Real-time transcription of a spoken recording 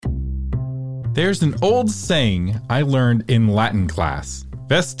There's an old saying I learned in Latin class,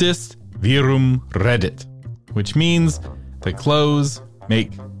 vestis virum reddit, which means the clothes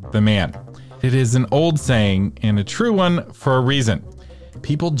make the man. It is an old saying and a true one for a reason.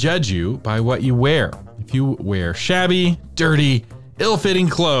 People judge you by what you wear. If you wear shabby, dirty, ill-fitting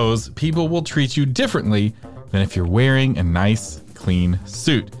clothes, people will treat you differently than if you're wearing a nice, clean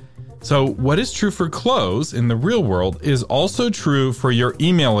suit. So what is true for clothes in the real world is also true for your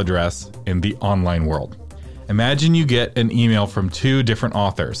email address in the online world. Imagine you get an email from two different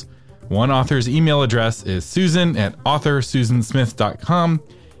authors. One author's email address is susan@authorsusansmith.com,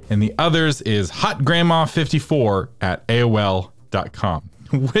 and the other's is hotgrandma54@aol.com.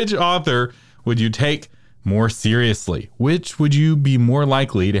 Which author would you take more seriously? Which would you be more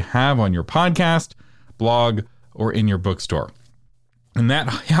likely to have on your podcast, blog, or in your bookstore? And that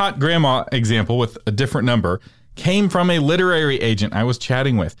hot grandma example with a different number came from a literary agent I was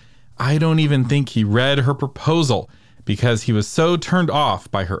chatting with. I don't even think he read her proposal because he was so turned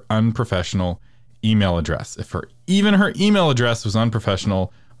off by her unprofessional email address. If even her email address was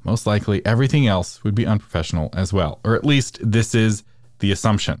unprofessional, most likely everything else would be unprofessional as well. Or at least this is the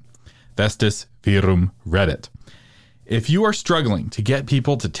assumption. Vestis virum reddit. If you are struggling to get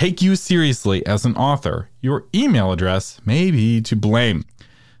people to take you seriously as an author, your email address may be to blame.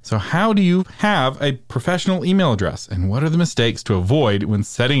 So how do you have a professional email address, and what are the mistakes to avoid when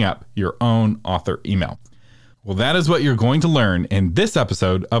setting up your own author email? Well, that is what you're going to learn in this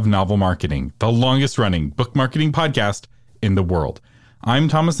episode of Novel Marketing, the longest running book marketing podcast in the world. I'm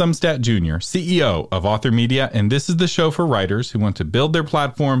Thomas Umstattd Jr., CEO of Author Media, and this is the show for writers who want to build their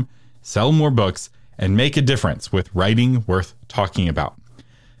platform, sell more books, and make a difference with writing worth talking about.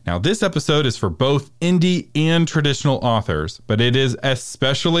 Now, this episode is for both indie and traditional authors, but it is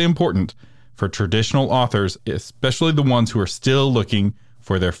especially important for traditional authors, especially the ones who are still looking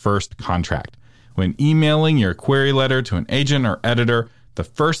for their first contract. When emailing your query letter to an agent or editor, the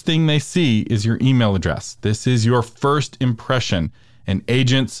first thing they see is your email address. This is your first impression, and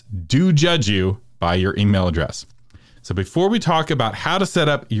agents do judge you by your email address. So before we talk about how to set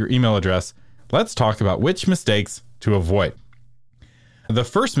up your email address, let's talk about which mistakes to avoid. The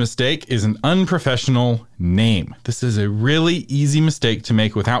first mistake is an unprofessional name. This is a really easy mistake to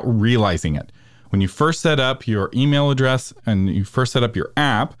make without realizing it. When you first set up your email address and you first set up your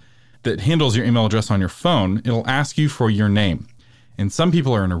app that handles your email address on your phone, it'll ask you for your name. And some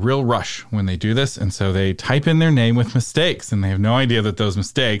people are in a real rush when they do this, and so they type in their name with mistakes, and they have no idea that those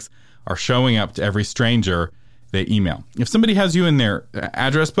mistakes are showing up to every stranger they email. If somebody has you in their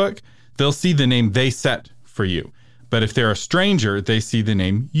address book, they'll see the name they set for you. But if they're a stranger, they see the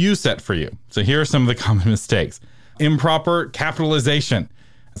name you set for you. So here are some of the common mistakes. Improper capitalization.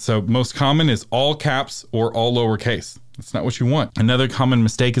 So most common is all caps or all lowercase. That's not what you want. Another common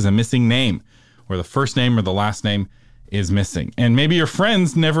mistake is a missing name, where the first name or the last name is missing. And maybe your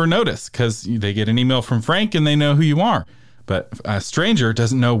friends never notice because they get an email from Frank and they know who you are. But a stranger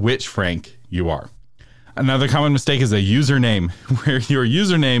doesn't know which Frank you are. Another common mistake is a username, where your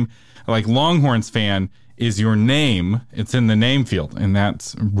username, like Longhorns fan, is your name. It's in the name field, and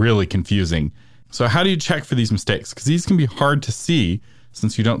that's really confusing. So how do you check for these mistakes? Because these can be hard to see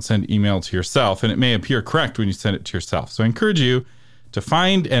since you don't send email to yourself, and it may appear correct when you send it to yourself. So I encourage you to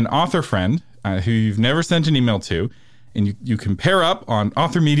find an author friend who you've never sent an email to, and you can pair up on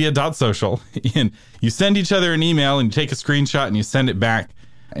authormedia.social, and you send each other an email, and you take a screenshot, and you send it back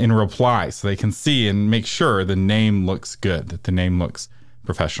in reply so they can see and make sure the name looks good, that the name looks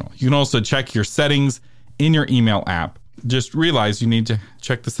professional. You can also check your settings in your email app. Just realize you need to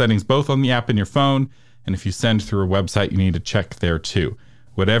check the settings both on the app and your phone, and if you send through a website, you need to check there too.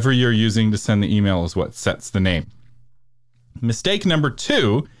 Whatever you're using to send the email is what sets the name. Mistake number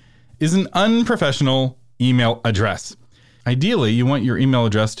 2 is an unprofessional email address. Ideally, you want your email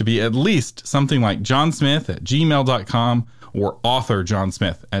address to be at least something like johnsmith@gmail.com or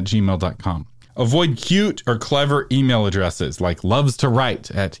authorjohnsmith@gmail.com. Avoid cute or clever email addresses like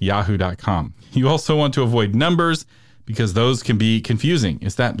lovestowrite@yahoo.com. You also want to avoid numbers because those can be confusing.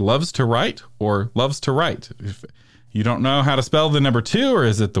 Is that loves to write or loves to write? If you don't know how to spell the number 2, or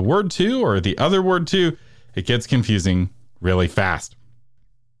is it the word 2 or the other word 2, it gets confusing really fast.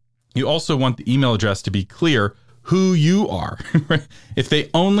 You also want the email address to be clear who you are. If they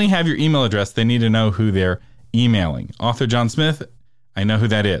only have your email address, they need to know who they're emailing. Author John Smith, I know who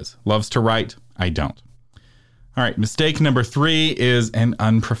that is. Loves to write, I don't. All right, mistake number 3 is an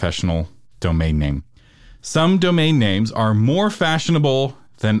unprofessional domain name. Some domain names are more fashionable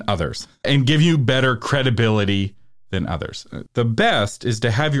than others and give you better credibility than others. The best is to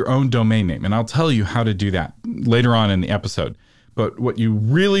have your own domain name, and I'll tell you how to do that later on in the episode. But what you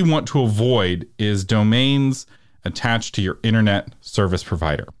really want to avoid is domains attached to your internet service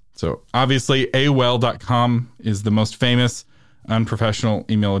provider. So obviously, AOL.com is the most famous unprofessional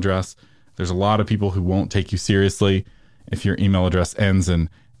email address. There's a lot of people who won't take you seriously if your email address ends in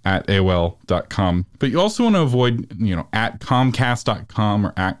at AOL.com. But you also want to avoid, at Comcast.com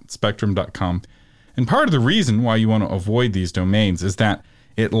or at Spectrum.com. And part of the reason why you want to avoid these domains is that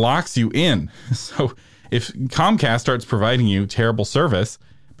it locks you in. So if Comcast starts providing you terrible service,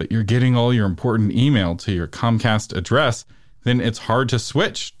 but you're getting all your important email to your Comcast address, then it's hard to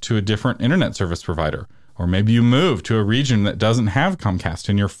switch to a different internet service provider. Or maybe you move to a region that doesn't have Comcast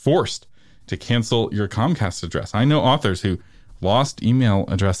and you're forced to cancel your Comcast address. I know authors who lost email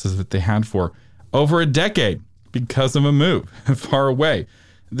addresses that they had for over a decade because of a move far away.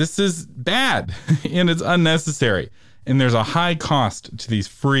 This is bad and it's unnecessary. And there's a high cost to these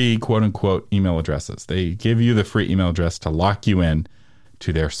free, quote unquote, email addresses. They give you the free email address to lock you in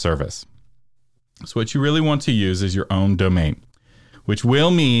to their service. So what you really want to use is your own domain, which will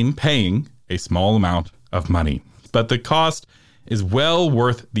mean paying a small amount of money. But the cost is well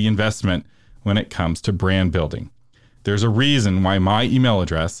worth the investment when it comes to brand building. There's a reason why my email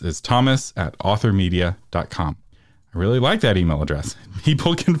address is thomas@authormedia.com. I really like that email address.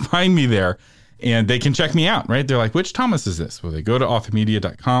 People can find me there and they can check me out, right? They're like, which Thomas is this? Well, they go to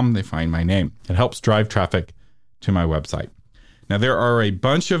authormedia.com, they find my name. It helps drive traffic to my website. Now, there are a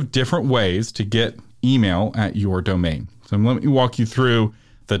bunch of different ways to get email at your domain. So let me walk you through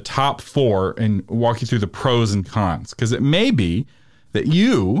the top 4 and walk you through the pros and cons, because it may be that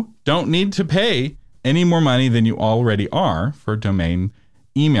you don't need to pay any more money than you already are for domain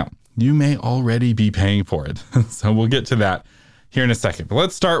email. You may already be paying for it. So we'll get to that here in a second. But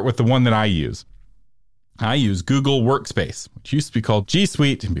let's start with the one that I use. I use Google Workspace, which used to be called G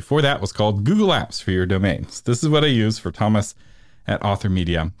Suite, and before that was called Google Apps for your domains. This is what I use for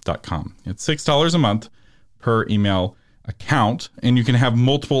thomas@authormedia.com. It's $6 a month per email account, and you can have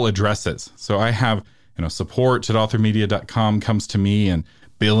multiple addresses. So I have, support@authormedia.com comes to me, and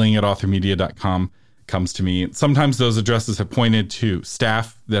billing@authormedia.com comes to me. Sometimes those addresses have pointed to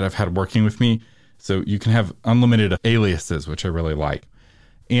staff that I've had working with me. So you can have unlimited aliases, which I really like.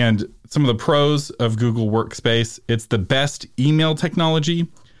 And some of the pros of Google Workspace, it's the best email technology.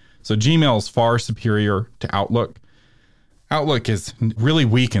 So Gmail is far superior to Outlook. Outlook is really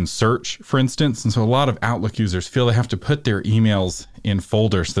weak in search, for instance. And so a lot of Outlook users feel they have to put their emails in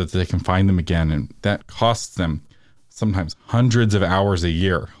folders so that they can find them again. And that costs them sometimes hundreds of hours a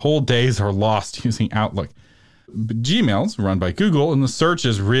year. Whole days are lost using Outlook. But Gmail's run by Google, and the search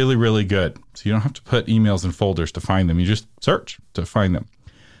is really, really good. So you don't have to put emails in folders to find them. You just search to find them.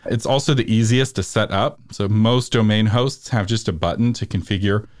 It's also the easiest to set up. So most domain hosts have just a button to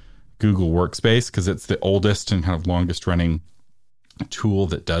configure Google Workspace because it's the oldest and kind of longest running tool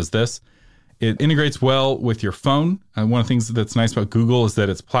that does this. It integrates well with your phone. And one of the things that's nice about Google is that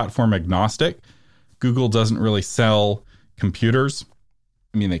it's platform agnostic. Google doesn't really sell computers.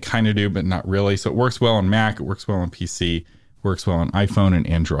 I mean, they kind of do, but not really. So it works well on Mac, it works well on PC, works well on iPhone and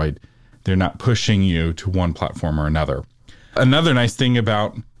Android. They're not pushing you to one platform or another. Another nice thing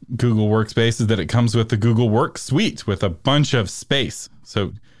about Google Workspace is that it comes with the Google Work Suite with a bunch of space.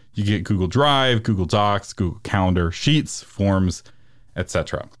 So you get Google Drive, Google Docs, Google Calendar, Sheets, Forms,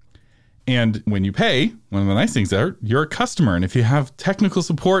 etc. And when you pay, one of the nice things are you're a customer. And if you have technical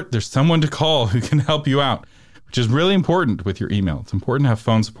support, there's someone to call who can help you out, which is really important with your email. It's important to have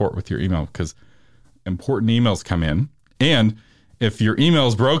phone support with your email because important emails come in. And if your email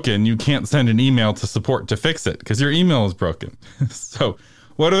is broken, you can't send an email to support to fix it because your email is broken. So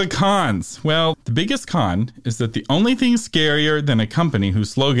what are the cons? Well, the biggest con is that the only thing scarier than a company whose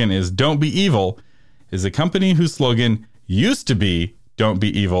slogan is "Don't be evil" is a company whose slogan used to be "Don't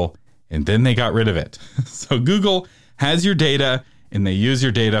be evil," and then they got rid of it. So Google has your data, and they use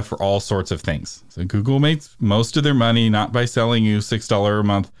your data for all sorts of things. So Google makes most of their money not by selling you $6 a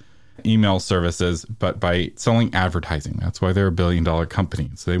month email services, but by selling advertising. That's why they're $1 billion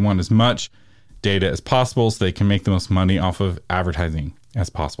company. So they want as much data as possible so they can make the most money off of advertising as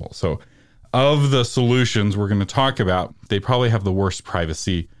possible. So of the solutions we're going to talk about, they probably have the worst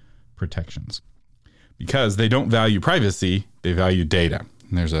privacy protections because they don't value privacy, they value data.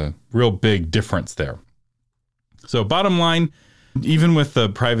 And there's a real big difference there. So bottom line, even with the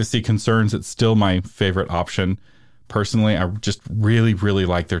privacy concerns, it's still my favorite option. Personally, I just really, really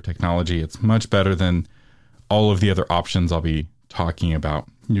like their technology. It's much better than all of the other options I'll be talking about.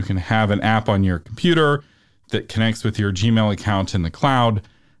 You can have an app on your computer that connects with your Gmail account in the cloud.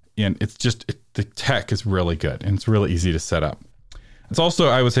 And it's just, the tech is really good and it's really easy to set up. It's also,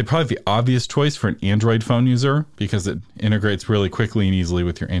 I would say, probably the obvious choice for an Android phone user because it integrates really quickly and easily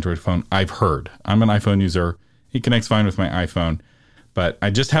with your Android phone. I've heard. I'm an iPhone user. It connects fine with my iPhone. But I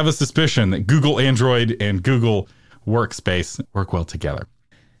just have a suspicion that Google Android and Google Workspace work well together.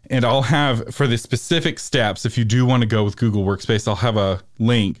 And I'll have, for the specific steps, if you do want to go with Google Workspace, I'll have a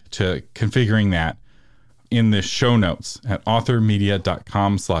link to configuring that in the show notes at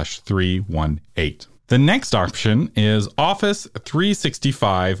authormedia.com/318. The next option is Office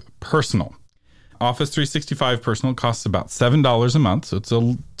 365 Personal. Office 365 Personal costs about $7 a month, so it's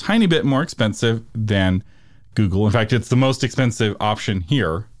a tiny bit more expensive than Google. In fact, it's the most expensive option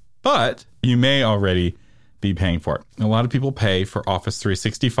here, but you may already be paying for it. A lot of people pay for Office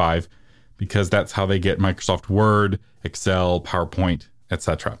 365 because that's how they get Microsoft Word, Excel, PowerPoint,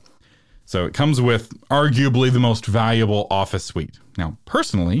 etc. So it comes with arguably the most valuable Office suite. Now,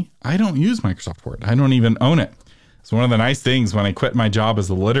 personally, I don't use Microsoft Word. I don't even own it. It's one of the nice things when I quit my job as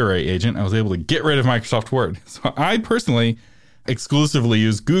a literary agent, I was able to get rid of Microsoft Word. So I personally exclusively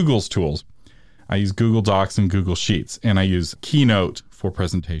use Google's tools. I use Google Docs and Google Sheets, and I use Keynote for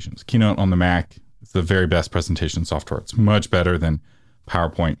presentations. Keynote on the Mac is the very best presentation software. It's much better than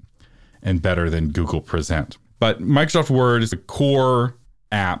PowerPoint and better than Google Present. But Microsoft Word is a core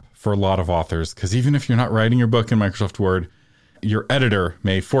app for a lot of authors because even if you're not writing your book in Microsoft Word, your editor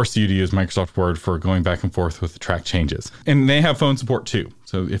may force you to use Microsoft Word for going back and forth with the track changes. And they have phone support too.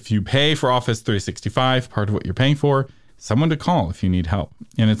 So if you pay for Office 365, part of what you're paying for, someone to call if you need help.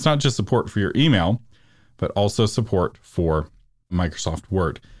 And it's not just support for your email, but also support for Microsoft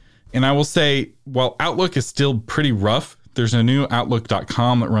Word. And I will say, while Outlook is still pretty rough, there's a new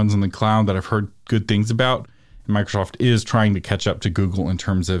Outlook.com that runs in the cloud that I've heard good things about. And Microsoft is trying to catch up to Google in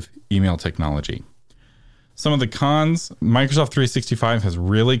terms of email technology. Some of the cons, Microsoft 365 has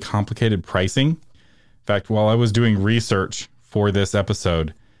really complicated pricing. In fact, while I was doing research for this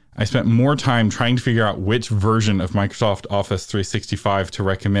episode, I spent more time trying to figure out which version of Microsoft Office 365 to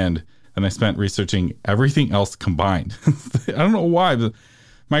recommend than I spent researching everything else combined. I don't know why, but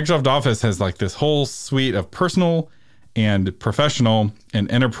Microsoft Office has like this whole suite of personal and professional and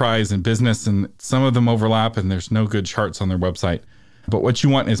enterprise and business, and some of them overlap and there's no good charts on their website. But what you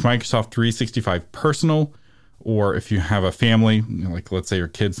want is Microsoft 365 Personal, or if you have a family, like let's say your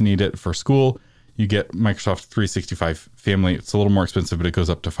kids need it for school, you get Microsoft 365 Family. It's a little more expensive, but it goes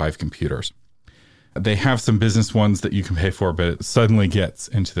up to 5 computers. They have some business ones that you can pay for, but it suddenly gets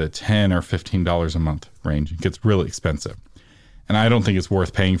into the $10 or $15 a month range. It gets really expensive. And I don't think it's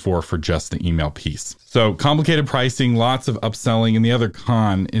worth paying for just the email piece. So complicated pricing, lots of upselling. And the other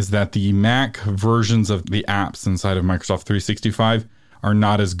con is that the Mac versions of the apps inside of Microsoft 365 are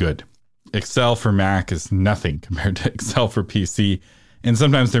not as good. Excel for Mac is nothing compared to Excel for PC. And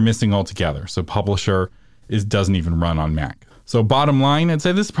sometimes they're missing altogether. So Publisher doesn't even run on Mac. So bottom line, I'd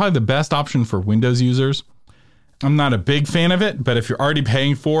say this is probably the best option for Windows users. I'm not a big fan of it, but if you're already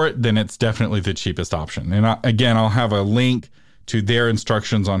paying for it, then it's definitely the cheapest option. And again, I'll have a link to their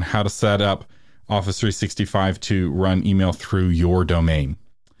instructions on how to set up Office 365 to run email through your domain.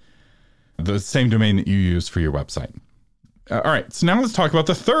 The same domain that you use for your website. All right, so now let's talk about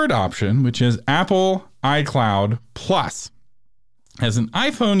the third option, which is Apple iCloud Plus. As an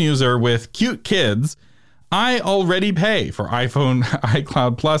iPhone user with cute kids, I already pay for iPhone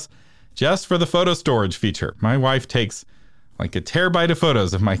iCloud Plus just for the photo storage feature. My wife takes like a terabyte of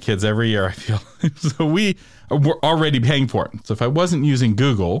photos of my kids every year, I feel. So we're already paying for it. So if I wasn't using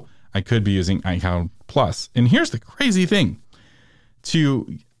Google, I could be using iCloud Plus. And here's the crazy thing.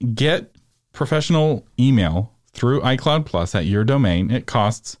 To get professional email through iCloud Plus at your domain, it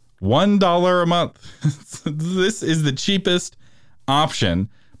costs $1 a month. This is the cheapest option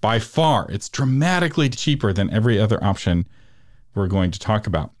by far. It's dramatically cheaper than every other option we're going to talk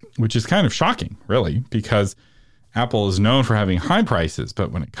about, which is kind of shocking, really, because Apple is known for having high prices,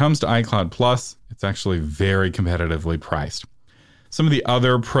 but when it comes to iCloud Plus, it's actually very competitively priced. Some of the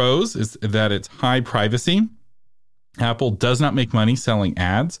other pros is that it's high privacy. Apple does not make money selling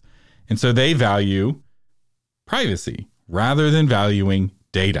ads, and so they value privacy rather than valuing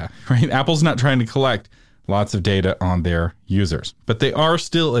data, right? Apple's not trying to collect lots of data on their users, but they are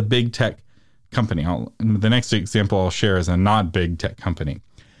still a big tech company. The next example I'll share is a not big tech company.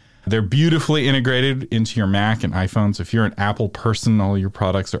 They're beautifully integrated into your Mac and iPhone. So if you're an Apple person, all your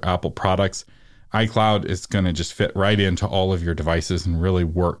products are Apple products. iCloud is going to just fit right into all of your devices and really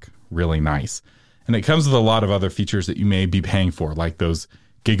work really nice. And it comes with a lot of other features that you may be paying for, like those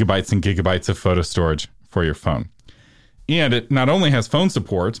gigabytes and gigabytes of photo storage for your phone. And it not only has phone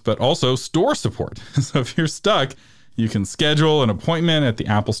support, but also store support. So if you're stuck, you can schedule an appointment at the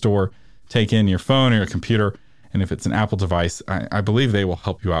Apple Store, take in your phone or your computer, And if it's an Apple device, I believe they will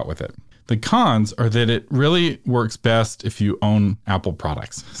help you out with it. The cons are that it really works best if you own Apple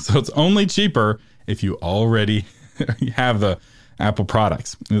products. So it's only cheaper if you already have the Apple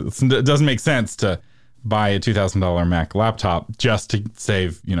products. It doesn't make sense to buy a $2,000 Mac laptop just to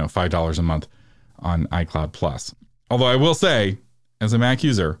save, $5 a month on iCloud Plus. Although I will say, as a Mac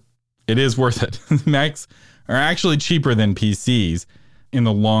user, it is worth it. Macs are actually cheaper than PCs in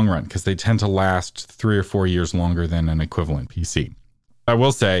the long run because they tend to last 3 or 4 years longer than an equivalent PC. I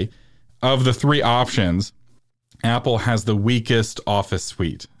will say, of the three options, Apple has the weakest Office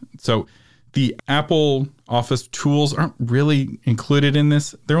suite. So the Apple Office tools aren't really included in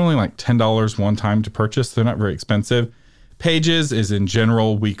this. They're only like $10 one time to purchase. They're not very expensive. Pages is in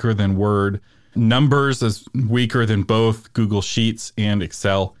general weaker than Word. Numbers is weaker than both Google Sheets and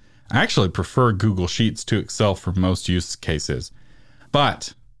Excel. I actually prefer Google Sheets to Excel for most use cases.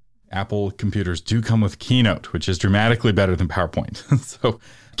 But Apple computers do come with Keynote, which is dramatically better than PowerPoint. So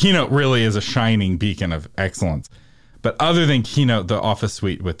Keynote really is a shining beacon of excellence. But other than Keynote, the Office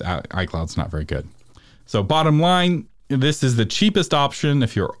suite with iCloud's not very good. So bottom line, this is the cheapest option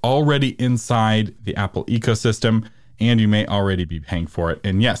if you're already inside the Apple ecosystem and you may already be paying for it.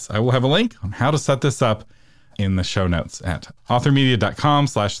 And yes, I will have a link on how to set this up in the show notes at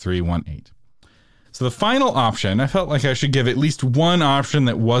authormedia.com/318. So the final option, I felt like I should give at least one option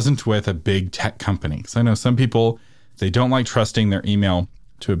that wasn't with a big tech company. Because I know some people, they don't like trusting their email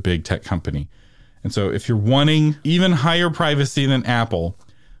to a big tech company. And so if you're wanting even higher privacy than Apple,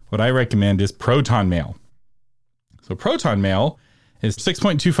 what I recommend is Proton Mail. So Proton Mail is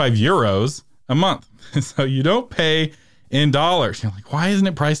 6.25 euros a month. So you don't pay in dollars. You're like, why isn't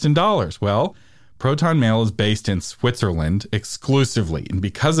it priced in dollars? Well, Proton Mail is based in Switzerland exclusively. And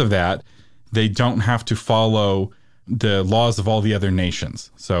because of that, they don't have to follow the laws of all the other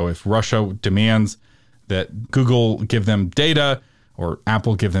nations. So if Russia demands that Google give them data or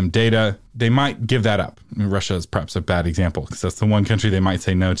Apple give them data, they might give that up. I mean, Russia is perhaps a bad example because that's the one country they might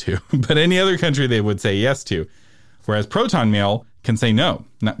say no to. But any other country they would say yes to. Whereas Proton Mail can say no,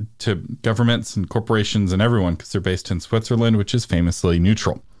 not to governments and corporations and everyone because they're based in Switzerland, which is famously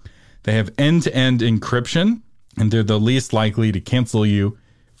neutral. They have end-to-end encryption, and they're the least likely to cancel you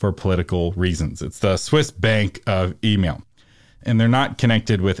for political reasons. It's the Swiss bank of email, and they're not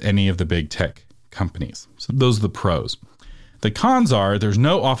connected with any of the big tech companies. So those are the pros. The cons are there's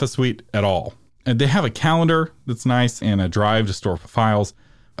no Office suite at all. And they have a calendar that's nice and a drive to store files,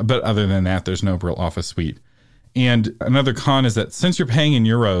 but other than that, there's no real Office suite. And another con is that since you're paying in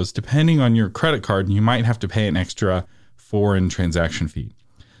euros, depending on your credit card, you might have to pay an extra foreign transaction fee.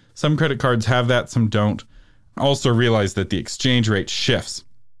 Some credit cards have that, some don't. Also realize that the exchange rate shifts.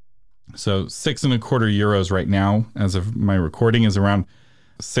 So 6.25 euros right now, as of my recording, is around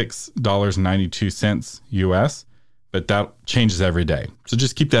 $6.92 US, but that changes every day. So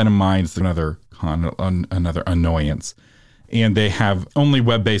just keep that in mind. It's another con, another annoyance. And they have only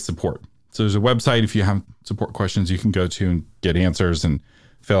web-based support. So there's a website, if you have support questions, you can go to and get answers and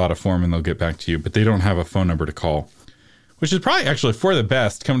fill out a form and they'll get back to you. But they don't have a phone number to call, which is probably actually for the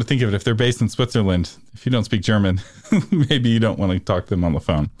best. Come to think of it, if they're based in Switzerland, if you don't speak German, maybe you don't want to talk to them on the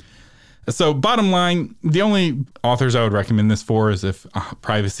phone. So bottom line, the only authors I would recommend this for is if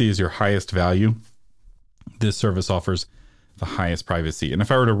privacy is your highest value. This service offers the highest privacy. And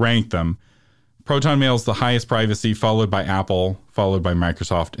if I were to rank them, Proton Mail is the highest privacy, followed by Apple, followed by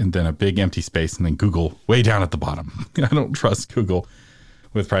Microsoft, and then a big empty space, and then Google way down at the bottom. I don't trust Google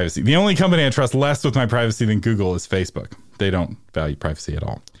with privacy. The only company I trust less with my privacy than Google is Facebook. They don't value privacy at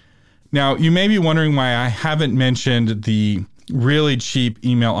all. Now, you may be wondering why I haven't mentioned the really cheap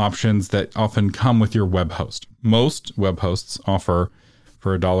email options that often come with your web host. Most web hosts offer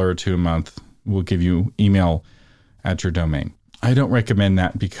for $1 or $2 a month will give you email at your domain. I don't recommend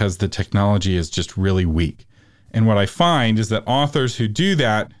that because the technology is just really weak. And what I find is that authors who do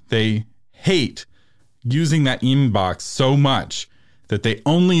that, they hate using that inbox so much that they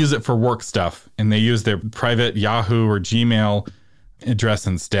only use it for work stuff and they use their private Yahoo or Gmail address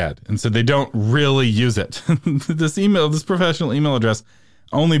instead. And so they don't really use it. This professional email address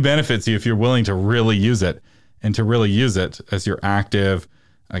only benefits you if you're willing to really use it. And to really use it as your active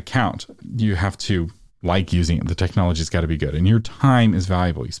account, you have to like using it. The technology's got to be good. And your time is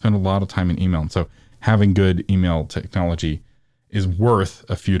valuable. You spend a lot of time in email. And so having good email technology is worth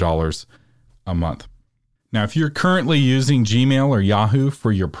a few dollars a month. Now, if you're currently using Gmail or Yahoo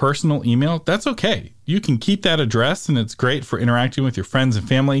for your personal email, that's okay. You can keep that address and it's great for interacting with your friends and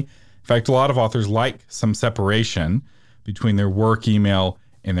family. In fact, a lot of authors like some separation between their work email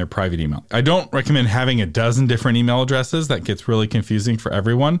and their private email. I don't recommend having a dozen different email addresses. That gets really confusing for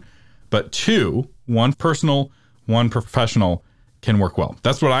everyone. But one personal one professional can work well.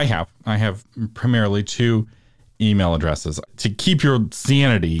 That's what I have. I have primarily 2 email addresses to keep your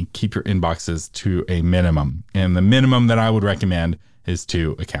sanity, keep your inboxes to a minimum. And the minimum that I would recommend is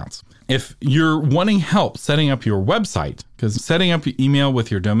 2 accounts. If you're wanting help setting up your website, because setting up your email with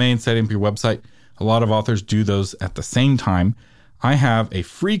your domain, setting up your website, a lot of authors do those at the same time. I have a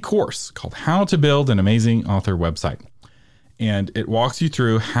free course called How to Build an Amazing Author Website. And it walks you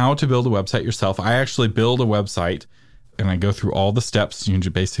through how to build a website yourself. I actually build a website and I go through all the steps. You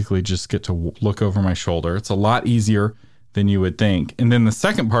basically just get to look over my shoulder. It's a lot easier than you would think. And then the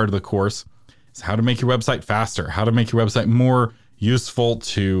second part of the course is how to make your website faster, how to make your website more useful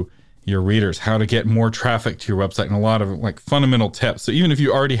to your readers, how to get more traffic to your website, and a lot of like fundamental tips. So even if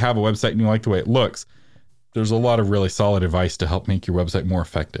you already have a website and you like the way it looks, there's a lot of really solid advice to help make your website more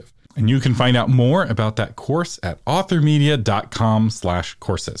effective. And you can find out more about that course at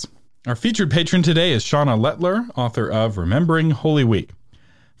authormedia.com/courses. Our featured patron today is Shauna Lettler, author of Remembering Holy Week.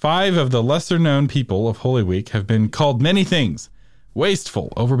 5 of the lesser-known people of Holy Week have been called many things: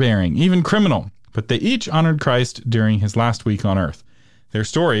 wasteful, overbearing, even criminal, but they each honored Christ during his last week on earth. Their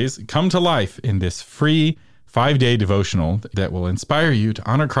stories come to life in this free 5-day devotional that will inspire you to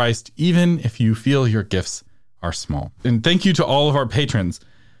honor Christ even if you feel your gifts are small. And thank you to all of our patrons.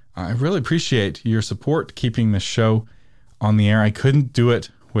 I really appreciate your support keeping this show on the air. I couldn't do it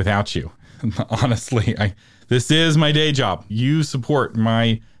without you. Honestly, this is my day job. You support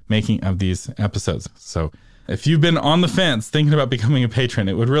my making of these episodes. So if you've been on the fence thinking about becoming a patron,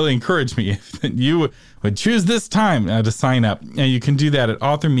 it would really encourage me if you would choose this time to sign up. And you can do that at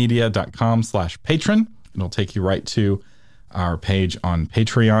authormedia.com/patron. It'll take you right to our page on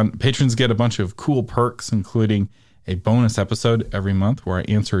Patreon. Patrons get a bunch of cool perks, including a bonus episode every month where I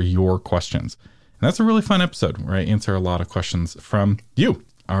answer your questions. And that's a really fun episode where I answer a lot of questions from you,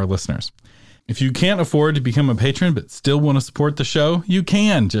 our listeners. If you can't afford to become a patron but still want to support the show, you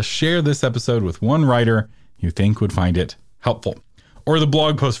can just share this episode with one writer you think would find it helpful, or the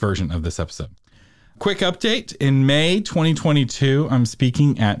blog post version of this episode. Quick update: in May 2022, I'm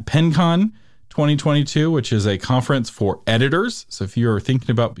speaking at PennCon 2022, which is a conference for editors. So if you're thinking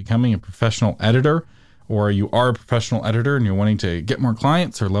about becoming a professional editor, or you are a professional editor and you're wanting to get more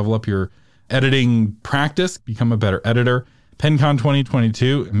clients or level up your editing practice, become a better editor, PennCon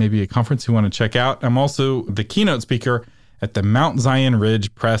 2022 may be a conference you want to check out. I'm also the keynote speaker at the Mount Zion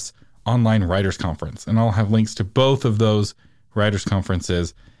Ridge Press Online Writers Conference, and I'll have links to both of those writers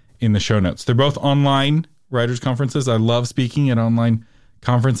conferences in the show notes. They're both online writers conferences. I love speaking at online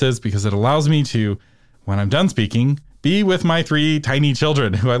conferences because it allows me to, when I'm done speaking, be with my 3 tiny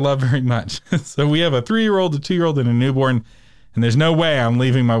children who I love very much. So we have a 3-year-old, a 2-year-old, and a newborn, and there's no way I'm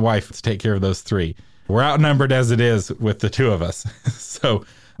leaving my wife to take care of those 3. We're outnumbered as it is with the 2 of us.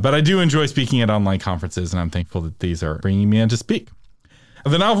 But I do enjoy speaking at online conferences, and I'm thankful that these are bringing me in to speak.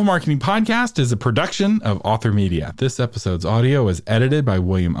 The Novel Marketing Podcast is a production of Author Media. This episode's audio is edited by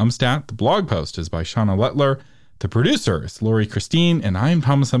William Umstadt. The blog post is by Shauna Lettler. The producer is Lori Christine, and I'm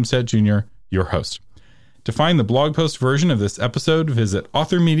Thomas Umstadt Jr., your host. To find the blog post version of this episode, visit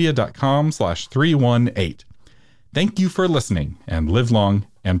authormedia.com/318. Thank you for listening, and live long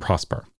and prosper.